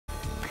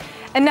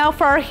And now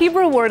for our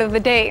Hebrew word of the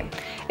day.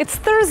 It's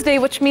Thursday,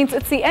 which means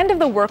it's the end of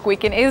the work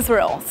week in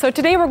Israel. So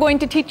today we're going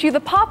to teach you the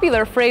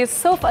popular phrase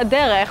Sof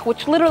Haderech,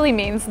 which literally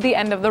means the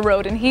end of the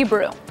road in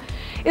Hebrew.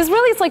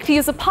 Israelis like to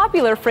use a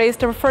popular phrase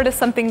to refer to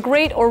something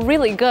great or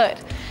really good.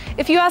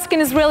 If you ask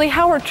an Israeli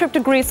how her trip to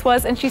Greece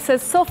was and she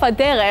says Sof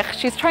Haderech,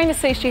 she's trying to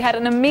say she had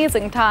an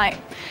amazing time.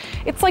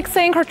 It's like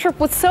saying her trip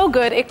was so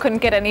good it couldn't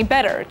get any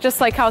better,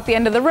 just like how at the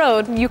end of the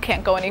road you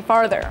can't go any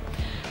farther.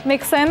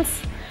 Make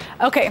sense?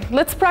 Okay,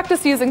 let's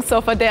practice using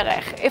Sof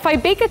Haderech. If I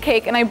bake a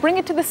cake and I bring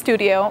it to the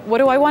studio, what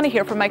do I want to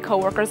hear from my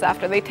coworkers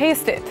after they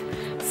taste it?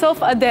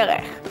 Sof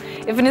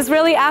Haderech. If an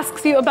Israeli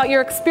asks you about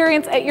your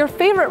experience at your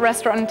favorite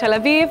restaurant in Tel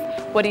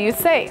Aviv, what do you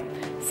say?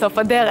 Sof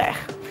Haderech.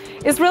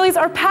 Israelis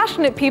are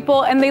passionate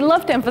people and they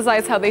love to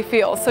emphasize how they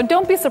feel, so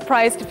don't be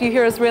surprised if you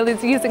hear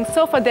Israelis using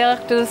Sof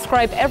Haderech to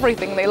describe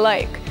everything they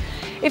like.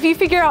 If you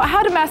figure out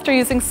how to master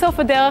using Sof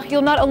Haderech,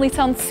 you'll not only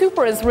sound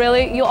super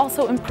Israeli, you'll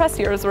also impress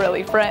your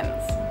Israeli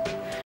friends.